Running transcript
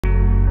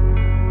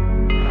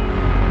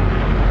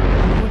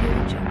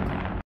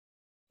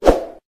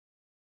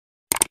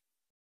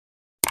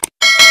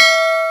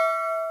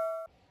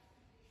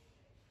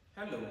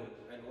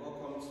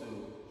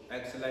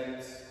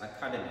Excellence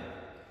Academy.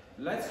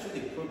 Let's do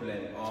the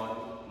problem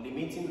on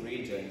limiting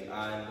reagent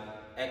and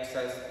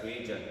excess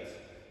reagent.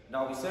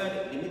 Now we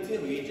said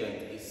limiting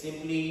reagent is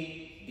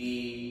simply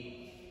the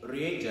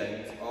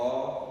reagent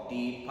or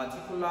the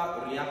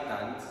particular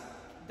reactant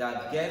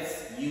that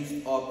gets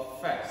used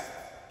up first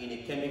in a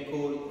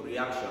chemical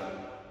reaction,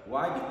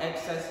 while the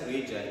excess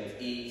reagent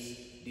is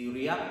the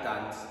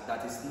reactant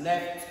that is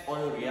left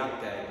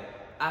unreacted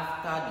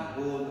after the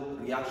whole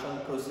reaction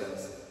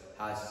process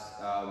has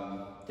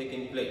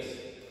taken place.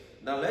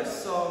 Now let's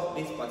solve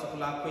this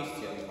particular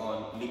question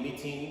on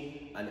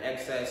limiting an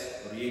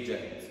excess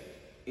reagent.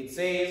 It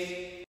says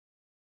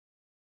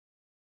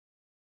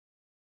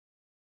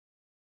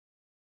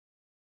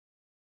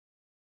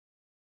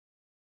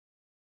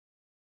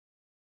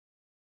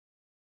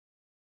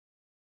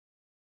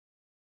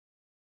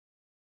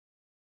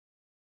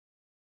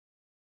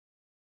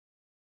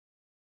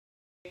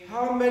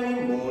how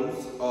many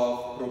moles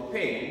of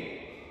propane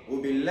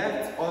will be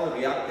left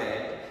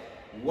unreacted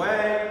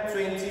when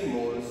 20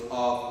 moles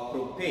of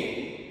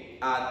propane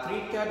are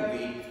treated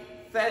with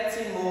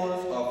 30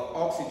 moles of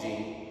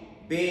oxygen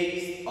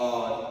based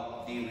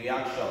on the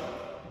reaction.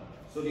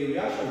 So the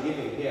reaction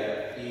given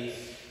here is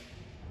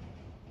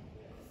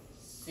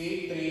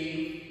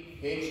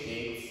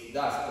C3H8,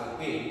 that's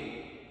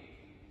propane,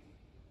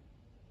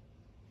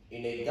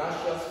 in a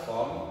gaseous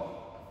form,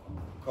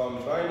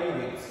 combining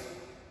with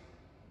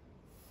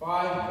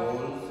 5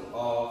 moles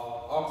of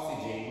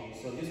oxygen.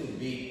 So this would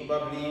be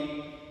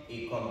probably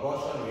a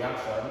combustion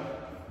reaction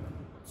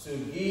to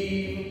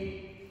give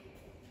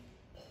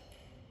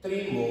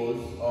 3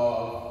 moles of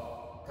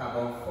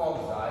carbon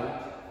dioxide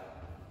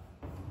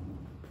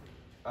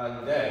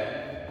and then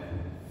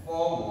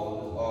 4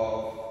 moles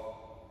of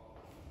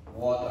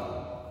water.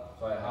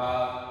 So I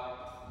have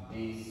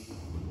this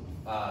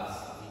as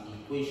the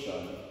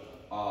equation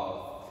of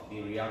the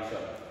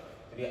reaction.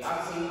 They're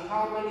asking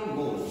how many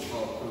moles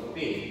of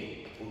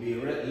propane will be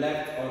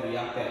left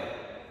unreacted.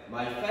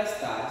 My first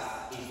task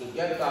is to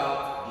get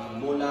out the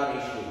molar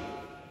ratio.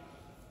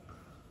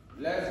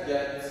 Let's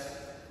get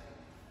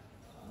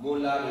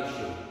molar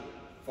ratio.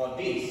 For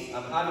this,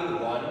 I'm having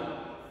 1.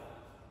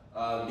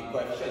 The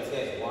coefficient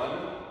here is 1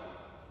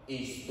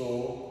 is to,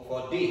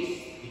 for this,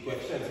 the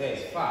coefficient here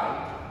is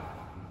 5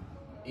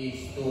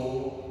 is to,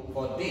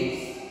 for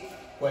this,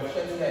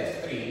 coefficient here is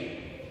 3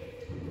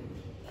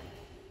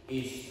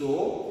 is to,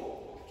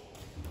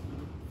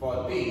 for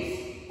this,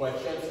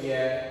 coefficient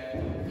here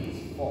is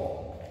 4.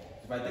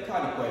 So if I take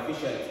out the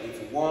coefficient,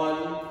 it's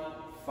 1,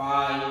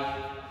 5,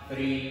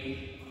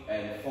 3,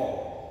 and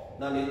 4.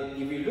 Now,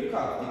 if you look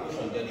at the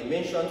equation, they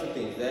mentioned 2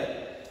 things there.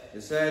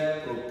 They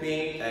said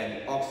propane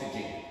and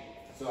oxygen.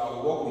 So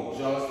I'll work with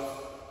just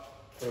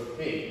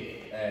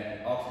propane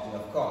and oxygen,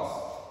 of course.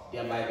 They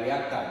are my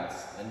reactants,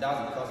 and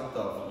that's the concept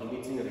of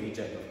limiting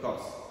reagent, of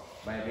course.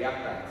 My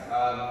reactants.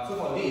 So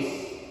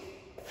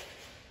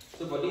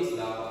for this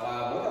now,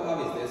 what I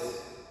have is this.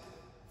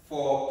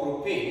 For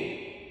propane,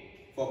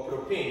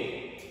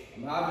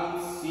 I'm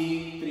having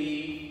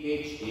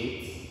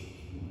C3H8,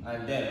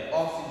 and then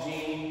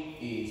oxygen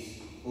is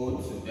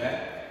O2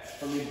 there.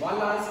 From the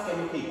balanced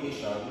chemical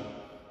equation,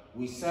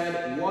 we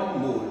said 1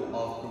 mole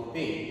of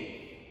propane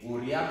will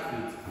react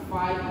with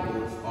 5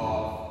 moles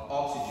of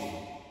oxygen.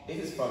 This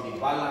is from the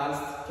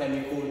balanced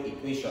chemical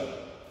equation.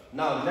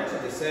 Now, next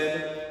they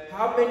said,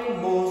 how many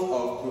moles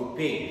of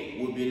propane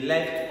will be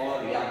left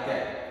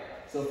unreacted?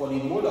 So for the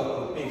mole of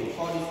propane, we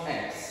call this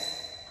X.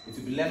 It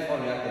will be left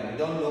unreacted. We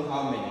don't know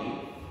how many.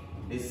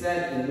 They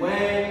said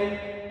when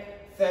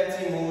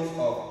 30 moles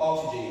of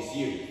oxygen is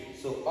used.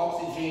 So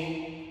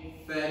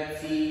oxygen,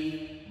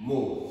 30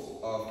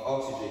 moles of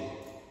oxygen.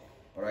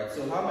 Alright,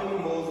 so how many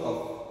moles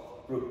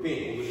of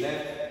propane will be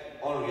left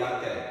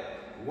unreacted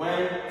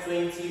when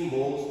 20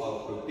 moles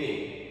of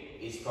propane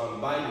is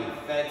combined with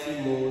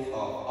 30 moles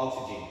of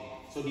oxygen?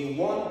 So the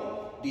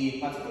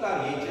particular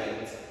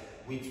reagent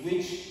with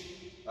which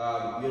we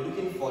are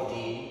looking for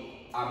the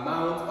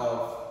amount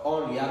of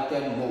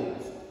unreacted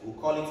moles, we'll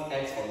call it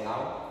X for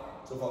now.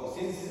 So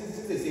since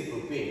they say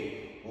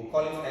propane, we'll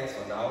call it X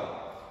for now.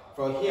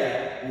 From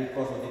here, we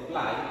cross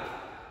multiply.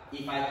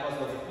 If I cross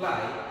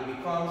multiply, it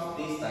becomes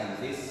this times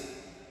this.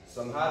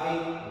 So I'm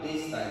having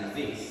this times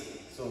this.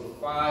 So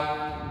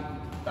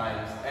 5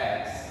 times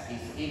X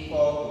is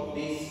equal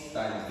to this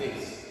times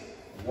this.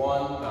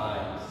 1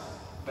 times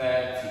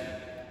 30.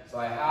 So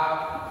I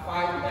have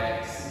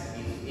 5x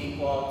is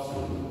equal to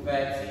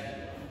 30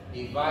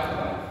 divided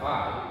by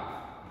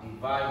 5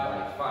 divided by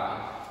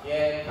 5.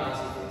 Here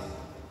cancel this.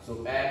 So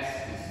x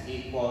is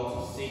equal to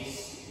 6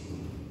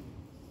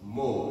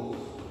 moles.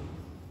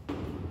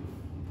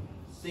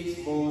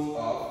 6 moles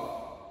of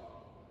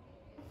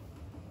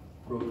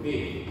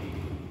propane.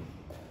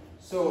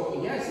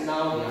 So yes,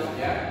 now they are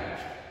there.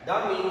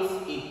 That means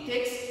it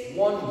takes 1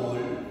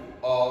 mole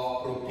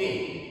of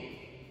propane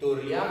to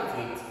react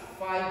with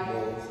 5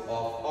 moles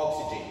of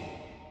oxygen.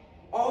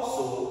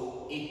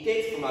 Also, it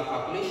takes, from our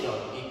calculation,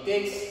 it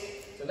takes,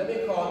 so let me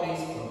call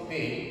this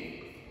propane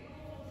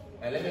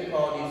and let me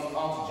call this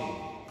oxygen.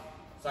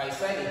 So I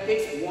said it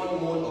takes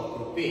 1 mole of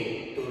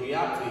propane to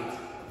react with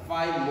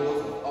 5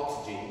 moles of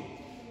oxygen.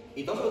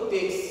 It also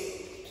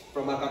takes,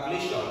 from our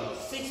calculation,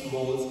 6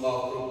 moles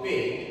of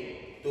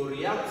propane to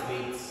react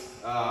with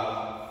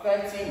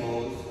 30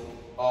 moles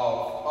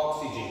of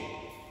oxygen.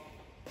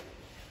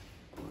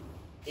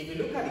 If you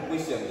look at the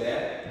question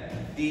there,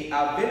 the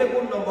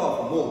available number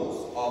of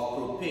moles of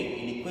propane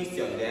in the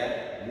question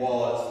there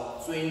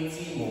was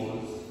 20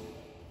 moles.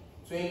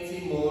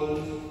 20 moles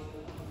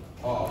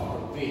of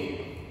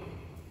propane.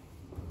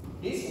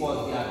 This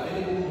was the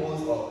available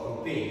moles of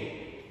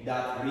propane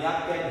that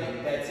reacted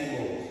with 30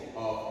 moles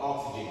of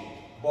oxygen.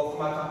 But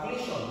from our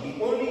calculation,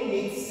 we only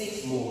need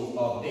 6 moles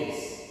of this.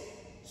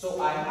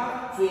 So I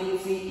have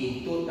 20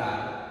 in total.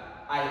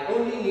 I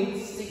only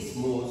need 6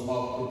 moles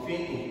of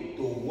propane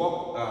to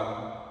work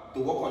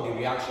on the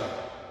reaction.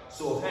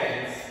 So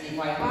hence, if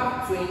I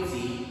have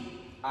 20,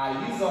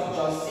 I use up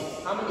just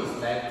 6. How many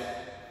is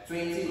left?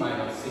 20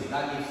 minus 6.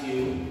 That gives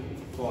you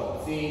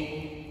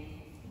 14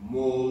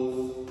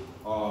 moles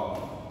of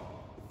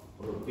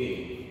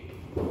propane.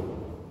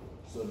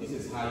 So this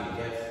is how you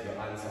get your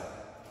answer.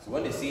 So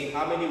when they say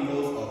how many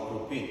moles of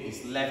propane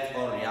is left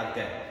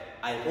unreacted,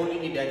 I only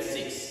needed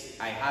 6.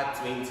 I had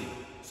 20.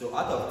 So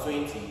out of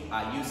 20,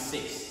 I used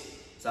 6.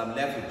 So I'm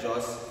left with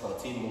just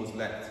 14 moles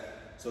left.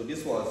 So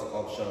this was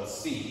option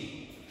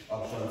C.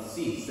 Option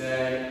C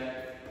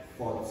said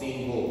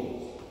 14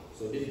 moles.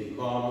 So this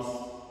becomes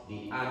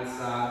the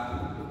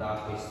answer to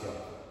that question.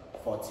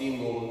 14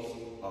 moles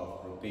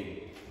of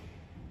propane.